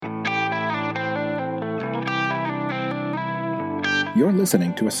You're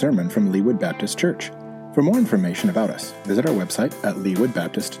listening to a sermon from Leawood Baptist Church. For more information about us, visit our website at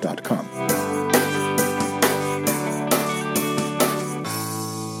leawoodbaptist.com.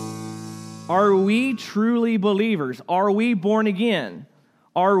 Are we truly believers? Are we born again?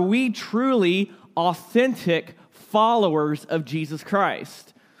 Are we truly authentic followers of Jesus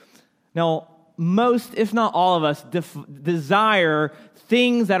Christ? Now, most, if not all of us, desire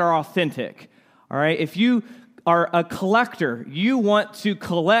things that are authentic. All right? If you are a collector, you want to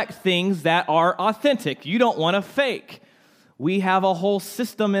collect things that are authentic. You don't want to fake. We have a whole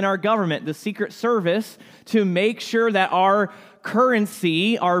system in our government, the Secret Service, to make sure that our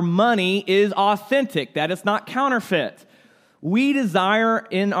currency, our money, is authentic, that it's not counterfeit. We desire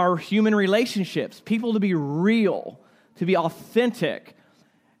in our human relationships people to be real, to be authentic.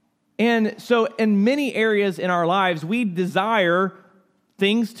 And so in many areas in our lives, we desire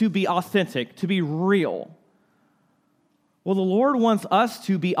things to be authentic, to be real. Well, the Lord wants us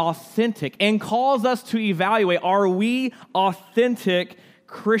to be authentic and calls us to evaluate, are we authentic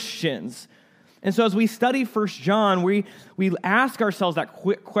Christians? And so as we study 1 John, we ask ourselves that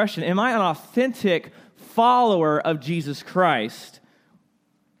quick question, am I an authentic follower of Jesus Christ?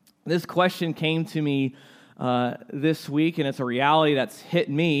 This question came to me this week, and it's a reality that's hit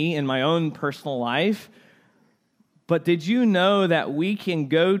me in my own personal life. But did you know that we can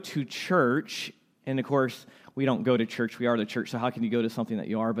go to church, and of course, we don't go to church, we are the church, so how can you go to something that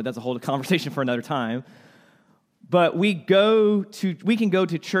you are? But that's a whole conversation for another time. But we can go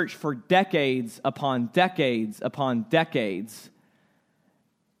to church for decades upon decades upon decades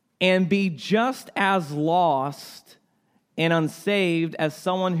and be just as lost and unsaved as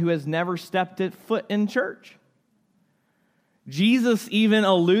someone who has never stepped foot in church. Jesus even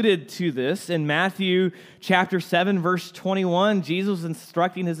alluded to this in Matthew chapter 7, verse 21. Jesus was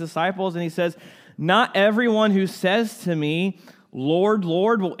instructing his disciples, and he says, "Not everyone who says to me, 'Lord,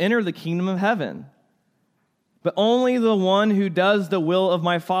 Lord,' will enter the kingdom of heaven, but only the one who does the will of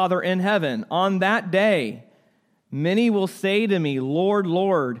my Father in heaven. On that day, many will say to me, 'Lord,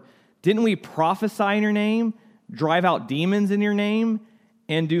 Lord, didn't we prophesy in your name, drive out demons in your name,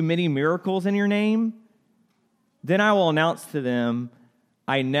 and do many miracles in your name?' Then I will announce to them,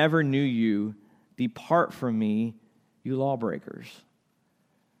 'I never knew you. Depart from me, you lawbreakers.'"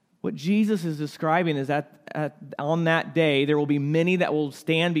 What Jesus is describing is that on that day, there will be many that will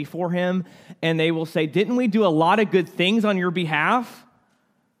stand before him, and they will say, "Didn't we do a lot of good things on your behalf?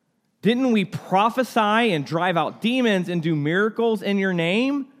 Didn't we prophesy and drive out demons and do miracles in your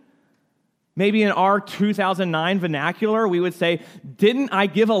name?" Maybe in our 2009 vernacular, we would say, "Didn't I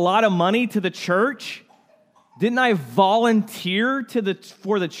give a lot of money to the church? Didn't I volunteer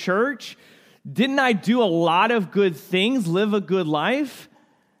for the church? Didn't I do a lot of good things, live a good life?"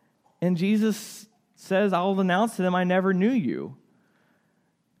 And Jesus says, "I'll announce to them, I never knew you."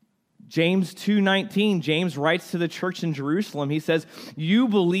 James 2:19, James writes to the church in Jerusalem. He says, "You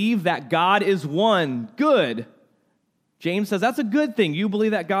believe that God is one, good." James says, that's a good thing. You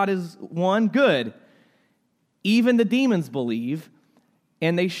believe that God is one, good. "Even the demons believe,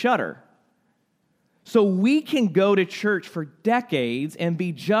 and they shudder." So we can go to church for decades and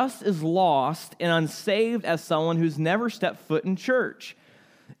be just as lost and unsaved as someone who's never stepped foot in church.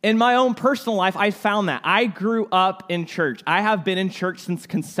 In my own personal life, I found that. I grew up in church. I have been in church since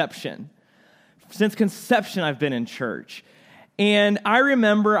conception. Since conception, I've been in church. And I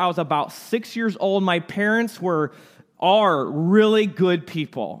remember I was about 6 years old. My parents are really good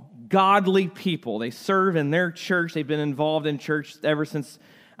people, godly people. They serve in their church. They've been involved in church ever since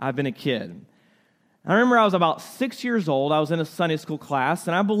I've been a kid. I remember I was about 6 years old. I was in a Sunday school class,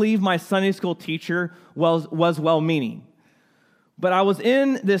 and I believe my Sunday school teacher was well-meaning. But I was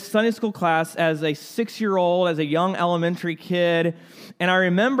in this Sunday school class as a 6-year-old, as a young elementary kid, and I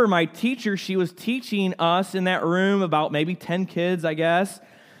remember my teacher, she was teaching us in that room, about maybe 10 kids, I guess,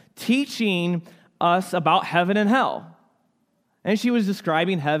 teaching us about heaven and hell. And she was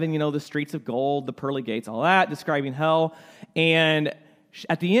describing heaven, the streets of gold, the pearly gates, all that, describing hell. And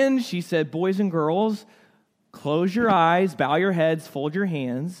at the end, she said, "Boys and girls, close your eyes, bow your heads, fold your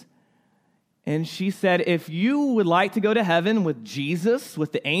hands." And she said, "If you would like to go to heaven with Jesus,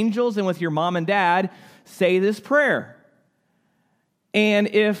 with the angels, and with your mom and dad, say this prayer. And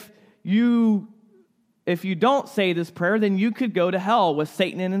if you don't say this prayer, then you could go to hell with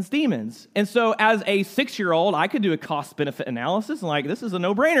Satan and his demons." And so as a 6-year-old, I could do a cost-benefit analysis, and this is a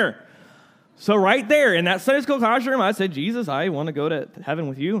no-brainer. So right there in that Sunday school classroom, I said, "Jesus, I want to go to heaven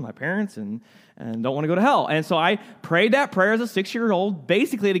with you and my parents, and don't want to go to hell." And so I prayed that prayer as a 6-year-old,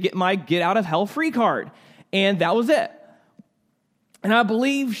 basically to get my get-out-of-hell-free card. And that was it. And I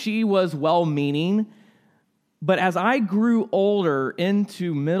believe she was well-meaning, But as I grew older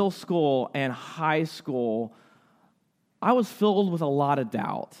into middle school and high school, I was filled with a lot of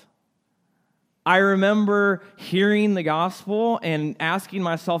doubt. I remember hearing the gospel and asking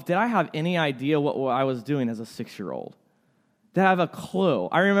myself, did I have any idea what I was doing as a 6-year-old? Did I have a clue?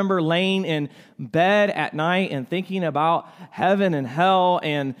 I remember laying in bed at night and thinking about heaven and hell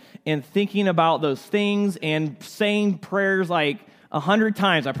and thinking about those things and saying prayers like 100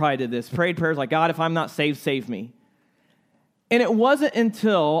 times. I probably did this. Prayed prayers like, God, if I'm not saved, save me. And it wasn't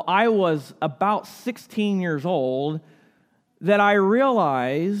until I was about 16 years old that I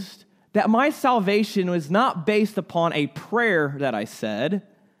realized that my salvation was not based upon a prayer that I said,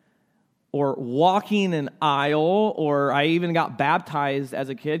 or walking an aisle, or I even got baptized as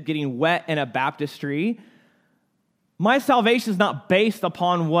a kid, getting wet in a baptistry. My salvation is not based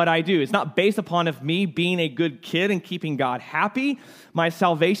upon what I do. It's not based upon of me being a good kid and keeping God happy. My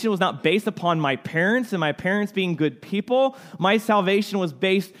salvation was not based upon my parents and my parents being good people. My salvation was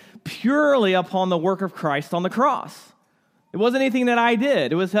based purely upon the work of Christ on the cross. It wasn't anything that I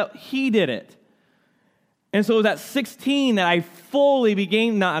did. It was how He did it. And so it was at 16 that I fully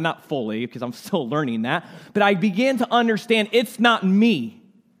began, not fully, because I'm still learning that, but I began to understand it's not me.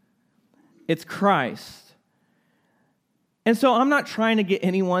 It's Christ. And so I'm not trying to get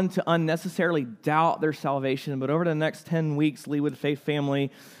anyone to unnecessarily doubt their salvation, but over the next 10 weeks, Leawood Faith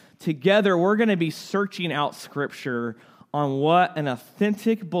Family, together we're going to be searching out Scripture on what an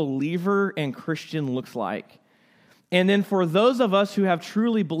authentic believer and Christian looks like. And then for those of us who have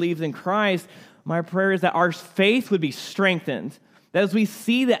truly believed in Christ, my prayer is that our faith would be strengthened. That as we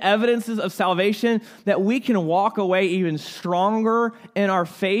see the evidences of salvation, that we can walk away even stronger in our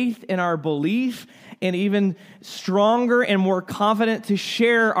faith, in our belief, and even stronger and more confident to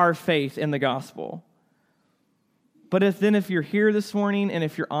share our faith in the gospel. But if you're here this morning and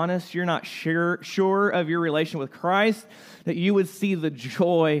if you're honest, you're not sure of your relation with Christ, that you would see the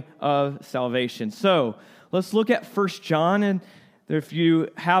joy of salvation. So let's look at 1 John, and if you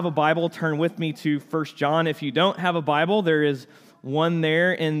have a Bible, turn with me to 1 John. If you don't have a Bible, there is one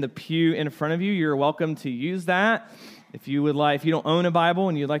there in the pew in front of you. You're welcome to use that. If you don't own a Bible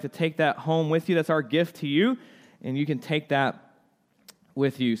and you'd like to take that home with you, that's our gift to you, and you can take that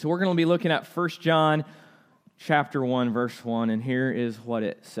with you. So we're going to be looking at 1 John chapter 1, verse 1, and here is what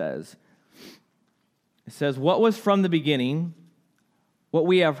it says. It says, "What was from the beginning, what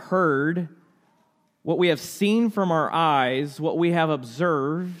we have heard, what we have seen from our eyes, what we have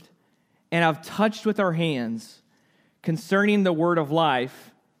observed, and have touched with our hands, concerning the word of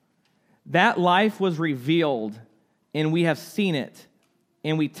life, that life was revealed, and we have seen it,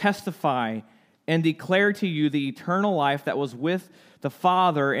 and we testify and declare to you the eternal life that was with the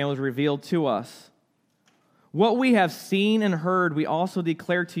Father and was revealed to us. What we have seen and heard we also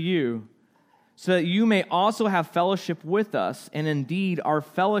declare to you, so that you may also have fellowship with us. And indeed, our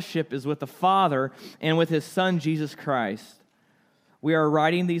fellowship is with the Father and with His Son, Jesus Christ. We are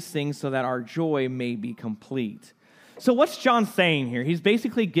writing these things so that our joy may be complete." So what's John saying here? He's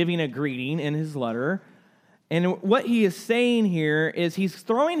basically giving a greeting in his letter. And what he is saying here is he's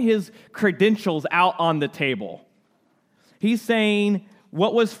throwing his credentials out on the table. He's saying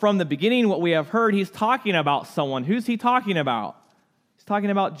what was from the beginning, what we have heard. He's talking about someone. Who's he talking about? He's talking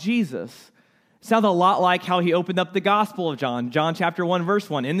about Jesus. Sounds a lot like how he opened up the Gospel of John. John chapter 1, verse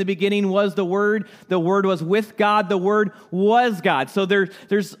 1. "In the beginning was the Word was with God, the Word was God." So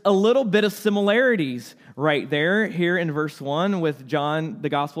there's a little bit of similarities right there here in verse 1 with John, the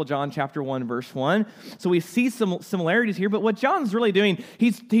Gospel of John chapter 1, verse 1. So we see some similarities here, but what John's really doing,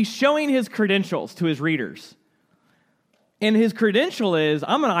 he's showing his credentials to his readers. And his credential is,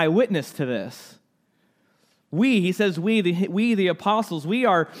 I'm an eyewitness to this. He says, we the apostles, we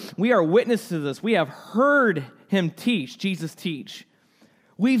are witnesses to this. We have heard him teach, Jesus teach.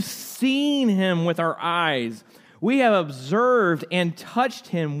 We've seen him with our eyes. We have observed and touched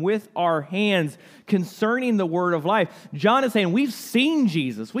him with our hands concerning the word of life. John is saying, we've seen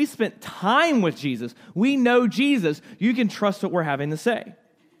Jesus. We spent time with Jesus. We know Jesus. You can trust what we're having to say.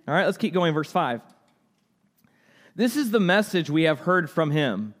 All right, let's keep going. Verse 5. "This is the message we have heard from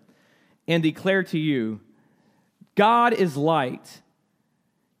him and declare to you. God is light,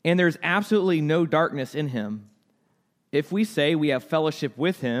 and there's absolutely no darkness in him. If we say we have fellowship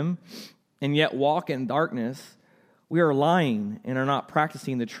with him and yet walk in darkness, we are lying and are not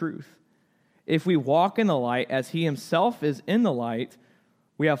practicing the truth. If we walk in the light as he himself is in the light,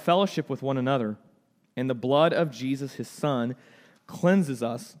 we have fellowship with one another, and the blood of Jesus, his Son, cleanses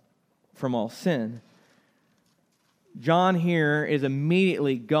us from all sin." John here is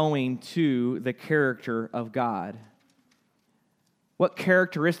immediately going to the character of God. What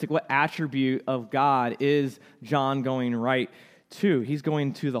characteristic, what attribute of God is John going right to? He's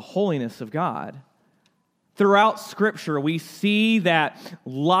going to the holiness of God. Throughout Scripture, we see that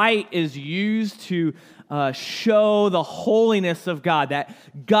light is used to show the holiness of God, that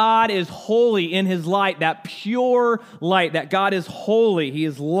God is holy in His light, that pure light, that God is holy, He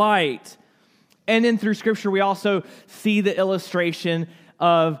is light. And then through Scripture, we also see the illustration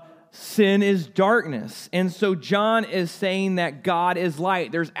of sin is darkness. And so John is saying that God is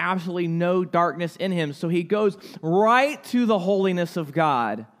light. There's absolutely no darkness in Him. So he goes right to the holiness of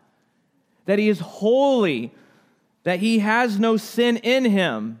God, that He is holy, that He has no sin in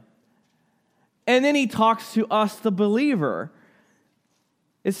Him. And then he talks to us, the believer.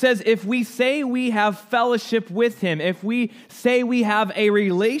 It says, if we say we have fellowship with Him, if we say we have a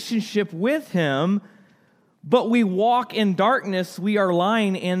relationship with Him, but we walk in darkness, we are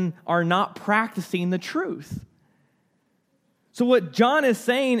lying and are not practicing the truth. So what John is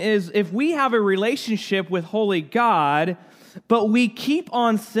saying is, if we have a relationship with holy God, but we keep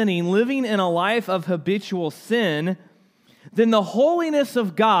on sinning, living in a life of habitual sin, then the holiness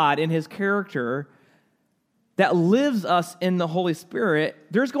of God in His character that lives us in the Holy Spirit,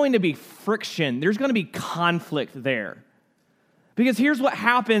 there's going to be friction. There's going to be conflict there. Because here's what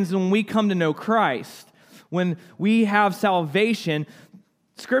happens when we come to know Christ. When we have salvation,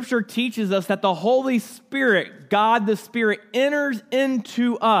 Scripture teaches us that the Holy Spirit, God the Spirit, enters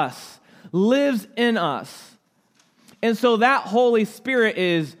into us, lives in us. And so that Holy Spirit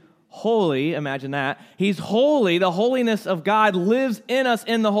is holy, imagine that. He's holy. The holiness of God lives in us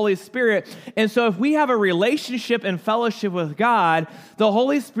in the Holy Spirit. And so if we have a relationship and fellowship with God, the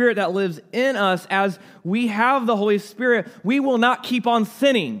Holy Spirit that lives in us, as we have the Holy Spirit, we will not keep on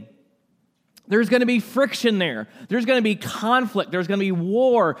sinning. There's going to be friction there. There's going to be conflict. There's going to be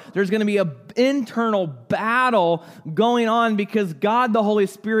war. There's going to be an internal battle going on because God, the Holy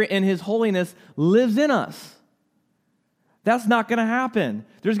Spirit, in His holiness lives in us. That's not going to happen.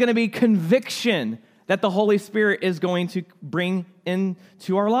 There's going to be conviction that the Holy Spirit is going to bring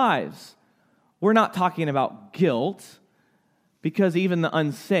into our lives. We're not talking about guilt, because even the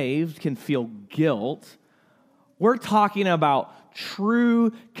unsaved can feel guilt. We're talking about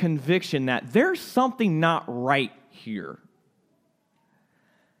true conviction that there's something not right here.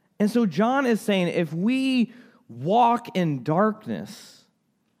 And so John is saying, if we walk in darkness,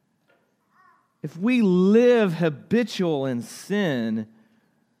 if we live habitual in sin,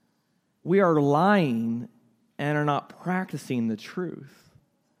 we are lying and are not practicing the truth.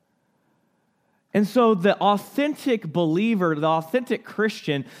 And so the authentic believer, the authentic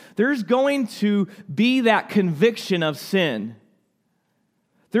Christian, there's going to be that conviction of sin.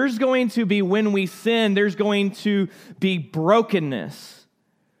 There's going to be, when we sin, there's going to be brokenness.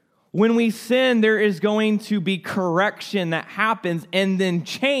 When we sin, there is going to be correction that happens, and then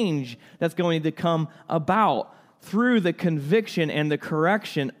change that's going to come about through the conviction and the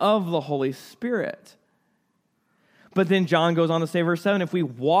correction of the Holy Spirit. But then John goes on to say, verse 7, if we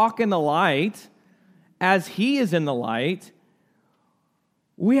walk in the light as He is in the light,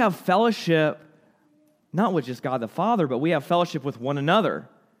 we have fellowship, not with just God the Father, but we have fellowship with one another.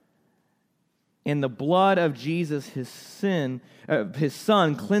 And the blood of Jesus, His Son,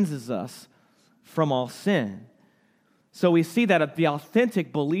 cleanses us from all sin. So we see that the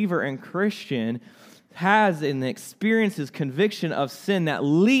authentic believer and Christian has and experiences conviction of sin that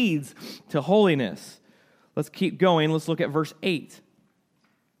leads to holiness. Let's keep going. Let's look at verse 8.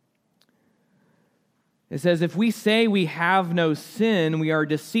 It says, if we say we have no sin, we are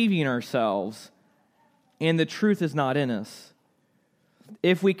deceiving ourselves, and the truth is not in us.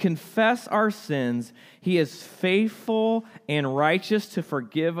 If we confess our sins, He is faithful and righteous to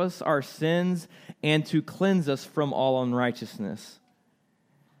forgive us our sins and to cleanse us from all unrighteousness.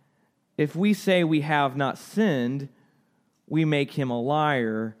 If we say we have not sinned, we make Him a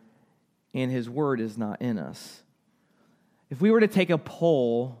liar, and His word is not in us. If we were to take a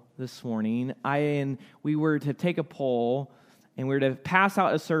poll this morning, we were to take a poll, and we were to pass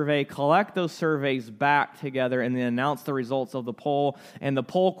out a survey, collect those surveys back together, and then announce the results of the poll. And the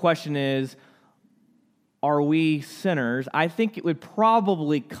poll question is, are we sinners? I think it would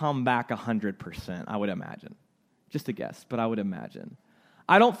probably come back 100%, I would imagine. Just a guess, but I would imagine.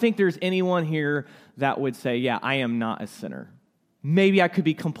 I don't think there's anyone here that would say, yeah, I am not a sinner. Maybe I could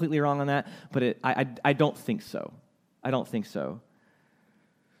be completely wrong on that, but I don't think so. I don't think so.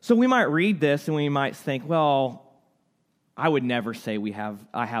 So we might read this and we might think, well, I would never say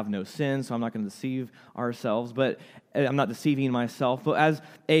I have no sin, so I'm not going to deceive ourselves, but I'm not deceiving myself. But as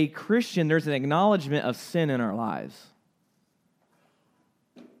a Christian, there's an acknowledgement of sin in our lives.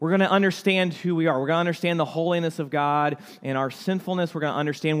 We're going to understand who we are. We're going to understand the holiness of God and our sinfulness. We're going to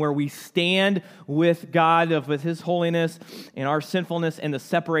understand where we stand with God, with His holiness and our sinfulness and the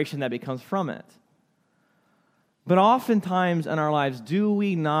separation that becomes from it. But oftentimes in our lives, do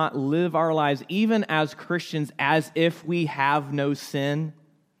we not live our lives, even as Christians, as if we have no sin?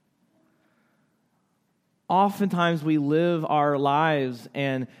 Oftentimes we live our lives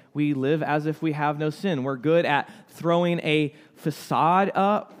and we live as if we have no sin. We're good at throwing a facade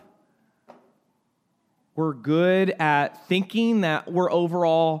up. We're good at thinking that we're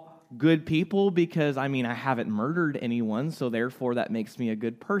overall good people because, I haven't murdered anyone, so therefore that makes me a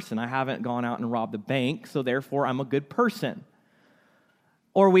good person. I haven't gone out and robbed a bank, so therefore I'm a good person.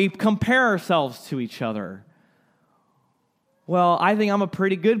 Or we compare ourselves to each other. Well, I think I'm a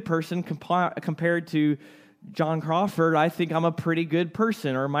pretty good person compared to John Crawford. I think I'm a pretty good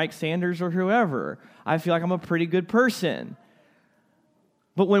person, or Mike Sanders, or whoever. I feel like I'm a pretty good person.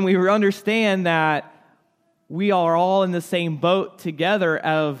 But when we understand that we are all in the same boat together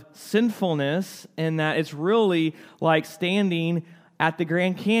of sinfulness, and that it's really like standing at the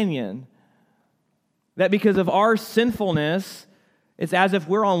Grand Canyon. That because of our sinfulness, it's as if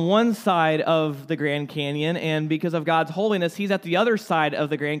we're on one side of the Grand Canyon, and because of God's holiness, He's at the other side of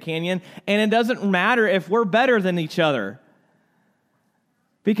the Grand Canyon, and it doesn't matter if we're better than each other.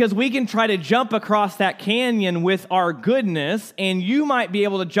 Because we can try to jump across that canyon with our goodness, and you might be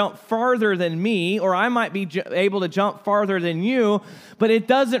able to jump farther than me, or I might be able to jump farther than you, but it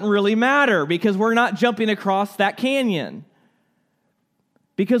doesn't really matter because we're not jumping across that canyon.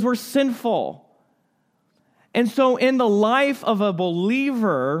 Because we're sinful. And so in the life of a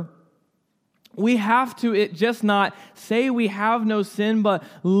believer, we have to just not say we have no sin, but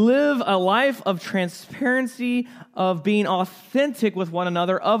live a life of transparency, of being authentic with one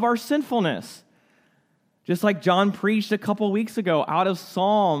another, of our sinfulness. Just like John preached a couple weeks ago out of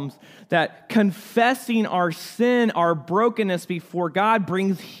Psalms, that confessing our sin, our brokenness before God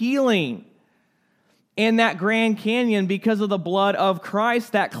brings healing. And that Grand Canyon, because of the blood of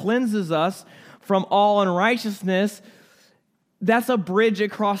Christ that cleanses us from all unrighteousness, that's a bridge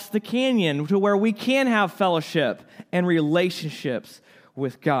across the canyon to where we can have fellowship and relationships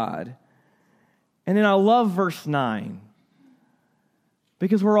with God. And then I love verse 9.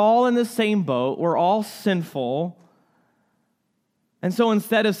 Because we're all in the same boat, we're all sinful. And so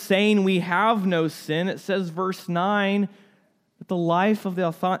instead of saying we have no sin, it says verse 9 that the life of the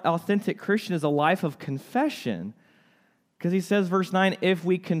authentic Christian is a life of confession. Because he says, verse 9, if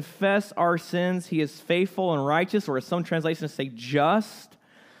we confess our sins, He is faithful and righteous, or as some translations say, just,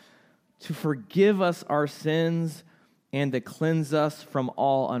 to forgive us our sins and to cleanse us from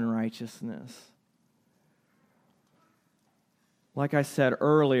all unrighteousness. Like I said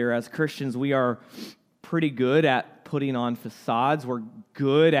earlier, as Christians, we are pretty good at putting on facades. We're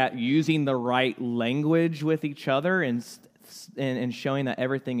good at using the right language with each other and showing that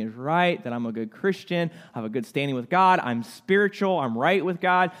everything is right, that I'm a good Christian, I have a good standing with God, I'm spiritual, I'm right with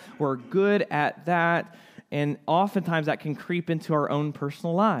God. We're good at that, and oftentimes that can creep into our own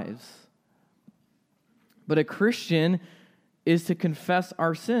personal lives. But a Christian is to confess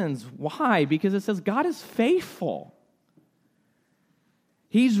our sins. Why? Because it says God is faithful.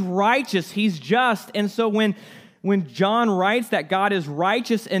 He's righteous, He's just, and so when John writes that God is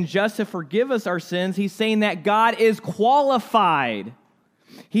righteous and just to forgive us our sins, he's saying that God is qualified.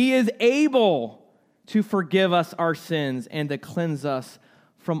 He is able to forgive us our sins and to cleanse us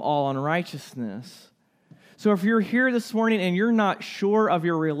from all unrighteousness. So if you're here this morning and you're not sure of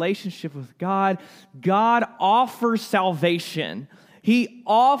your relationship with God, God offers salvation. He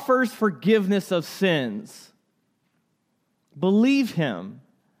offers forgiveness of sins. Believe Him.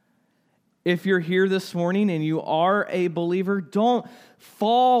 If you're here this morning and you are a believer, don't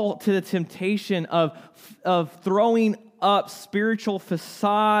fall to the temptation of throwing up spiritual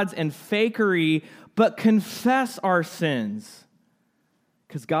facades and fakery, but confess our sins.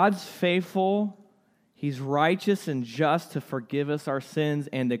 Because God's faithful, He's righteous and just to forgive us our sins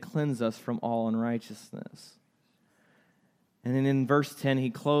and to cleanse us from all unrighteousness. And then in verse 10,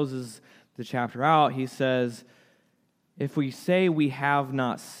 he closes the chapter out. He says, if we say we have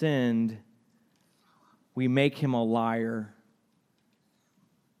not sinned, we make Him a liar,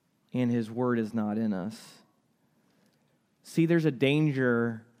 and His word is not in us. See, there's a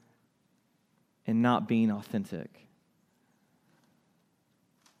danger in not being authentic.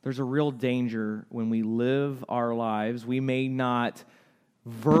 There's a real danger when we live our lives. We may not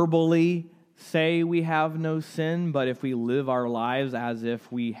verbally say we have no sin, but if we live our lives as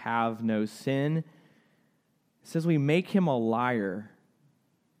if we have no sin, it says we make Him a liar,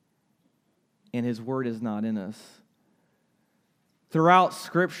 and His word is not in us. Throughout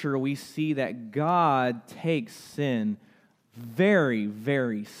Scripture, we see that God takes sin very,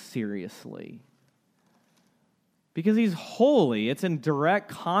 very seriously. Because He's holy. It's in direct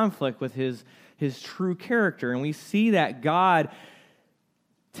conflict with His true character. And we see that God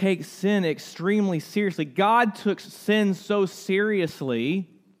takes sin extremely seriously. God took sin so seriously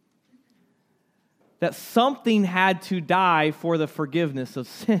that something had to die for the forgiveness of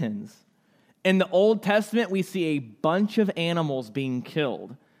sins. In the Old Testament, we see a bunch of animals being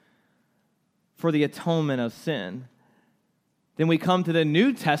killed for the atonement of sin. Then we come to the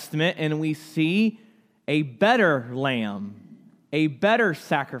New Testament and we see a better lamb, a better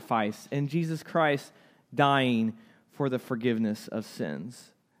sacrifice in Jesus Christ dying for the forgiveness of sins.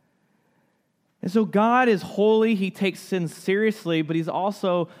 And so God is holy. He takes sin seriously, but He's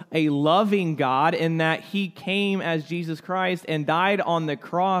also a loving God in that He came as Jesus Christ and died on the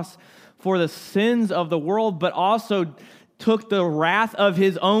cross for the sins of the world, but also took the wrath of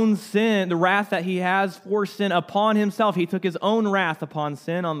His own sin, the wrath that He has for sin upon Himself. He took His own wrath upon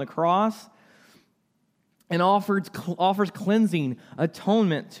sin on the cross and offers cleansing,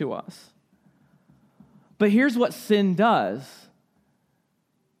 atonement to us. But here's what sin does.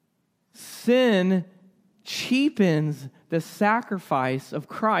 Sin cheapens the sacrifice of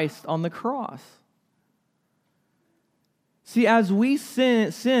Christ on the cross. See, as we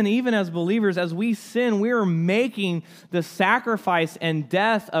sin, even as believers, as we sin, we are making the sacrifice and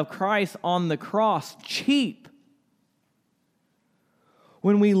death of Christ on the cross cheap.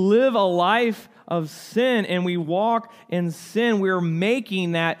 When we live a life of sin and we walk in sin, we are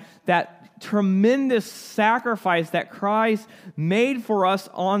making that tremendous sacrifice that Christ made for us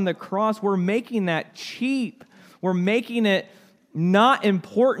on the cross. We're making that cheap. We're making it not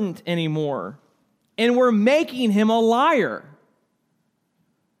important anymore. And we're making Him a liar.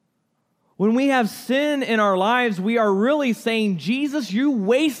 When we have sin in our lives, we are really saying, Jesus, you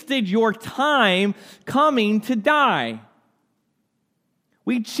wasted your time coming to die.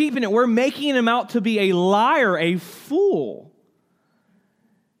 We cheapen it. We're making Him out to be a liar, a fool.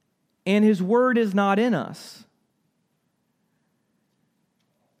 And His word is not in us.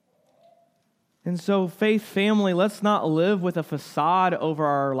 And so, faith family, let's not live with a facade over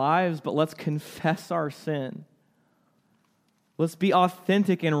our lives, but let's confess our sin. Let's be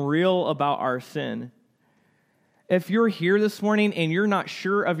authentic and real about our sin. If you're here this morning and you're not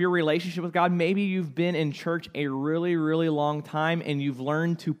sure of your relationship with God, maybe you've been in church a really, really long time and you've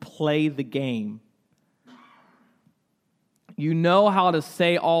learned to play the game. You know how to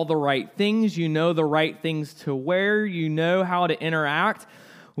say all the right things. You know the right things to wear. You know how to interact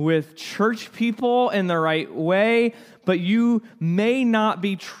with church people in the right way, but you may not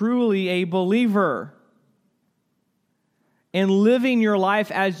be truly a believer. And living your life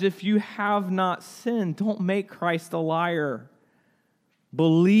as if you have not sinned. Don't make Christ a liar.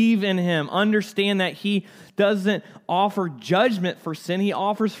 Believe in Him. Understand that He doesn't offer judgment for sin. He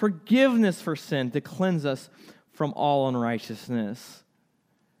offers forgiveness for sin to cleanse us from all unrighteousness.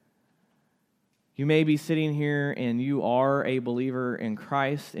 You may be sitting here and you are a believer in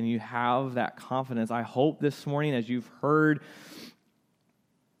Christ and you have that confidence. I hope this morning, as you've heard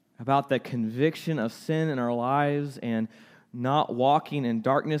about the conviction of sin in our lives and not walking in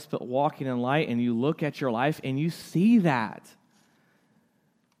darkness but walking in light, and you look at your life and you see that.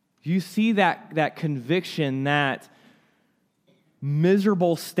 You see that conviction, that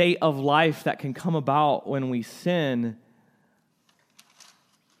miserable state of life that can come about when we sin.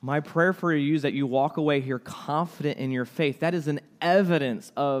 My prayer for you is that you walk away here confident in your faith. That is an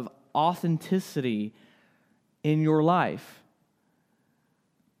evidence of authenticity in your life,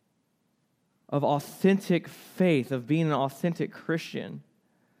 of authentic faith, of being an authentic Christian.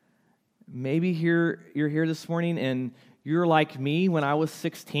 Maybe you're here this morning and you're like me when I was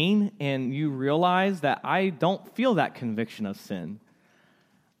 16 and you realize that I don't feel that conviction of sin.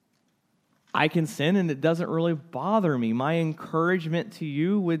 I can sin and it doesn't really bother me. My encouragement to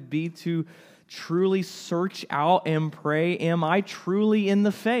you would be to truly search out and pray, am I truly in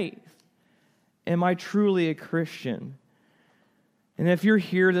the faith? Am I truly a Christian? And if you're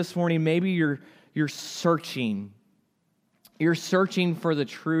here this morning, maybe you're searching. You're searching for the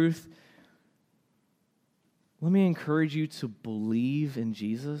truth. Let me encourage you to believe in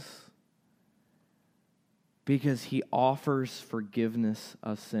Jesus because He offers forgiveness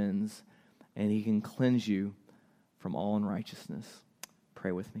of sins and He can cleanse you from all unrighteousness.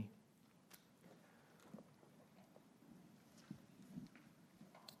 Pray with me.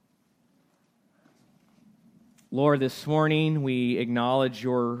 Lord, this morning we acknowledge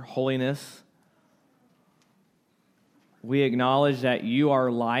your holiness. We acknowledge that you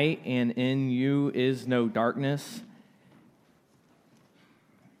are light and in you is no darkness.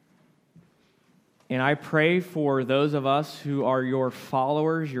 And I pray for those of us who are your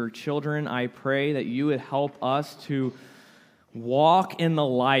followers, your children. I pray that you would help us to walk in the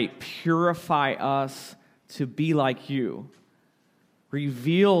light, purify us to be like you.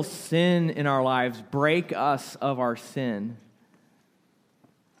 Reveal sin in our lives, break us of our sin,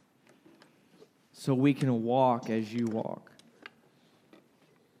 so we can walk as you walk.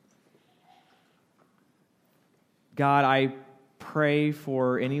 God, I pray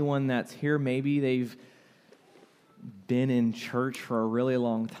for anyone that's here. Maybe they've been in church for a really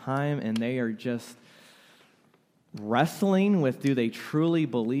long time and they are just wrestling with, do they truly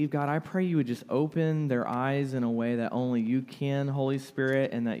believe? God, I pray you would just open their eyes in a way that only you can, Holy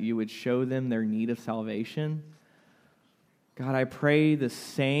Spirit, and that you would show them their need of salvation. God, I pray the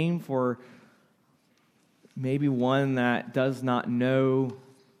same for maybe one that does not know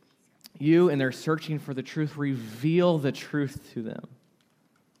you and they're searching for the truth. Reveal the truth to them.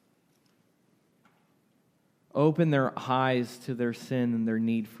 Open their eyes to their sin and their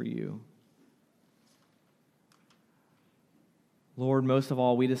need for you. Lord, most of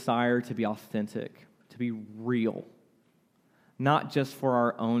all, we desire to be authentic, to be real, not just for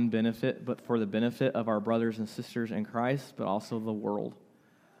our own benefit, but for the benefit of our brothers and sisters in Christ, but also the world,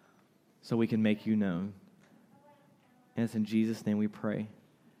 so we can make you known. And it's in Jesus' name we pray.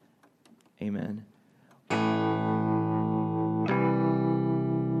 Amen.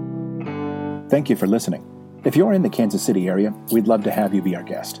 Thank you for listening. If you're in the Kansas City area, we'd love to have you be our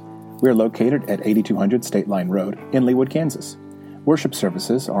guest. We're located at 8200 State Line Road in Leawood, Kansas. Worship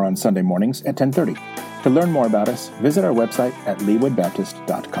services are on Sunday mornings at 10:30. To learn more about us, visit our website at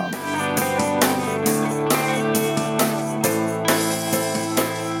leawoodbaptist.com.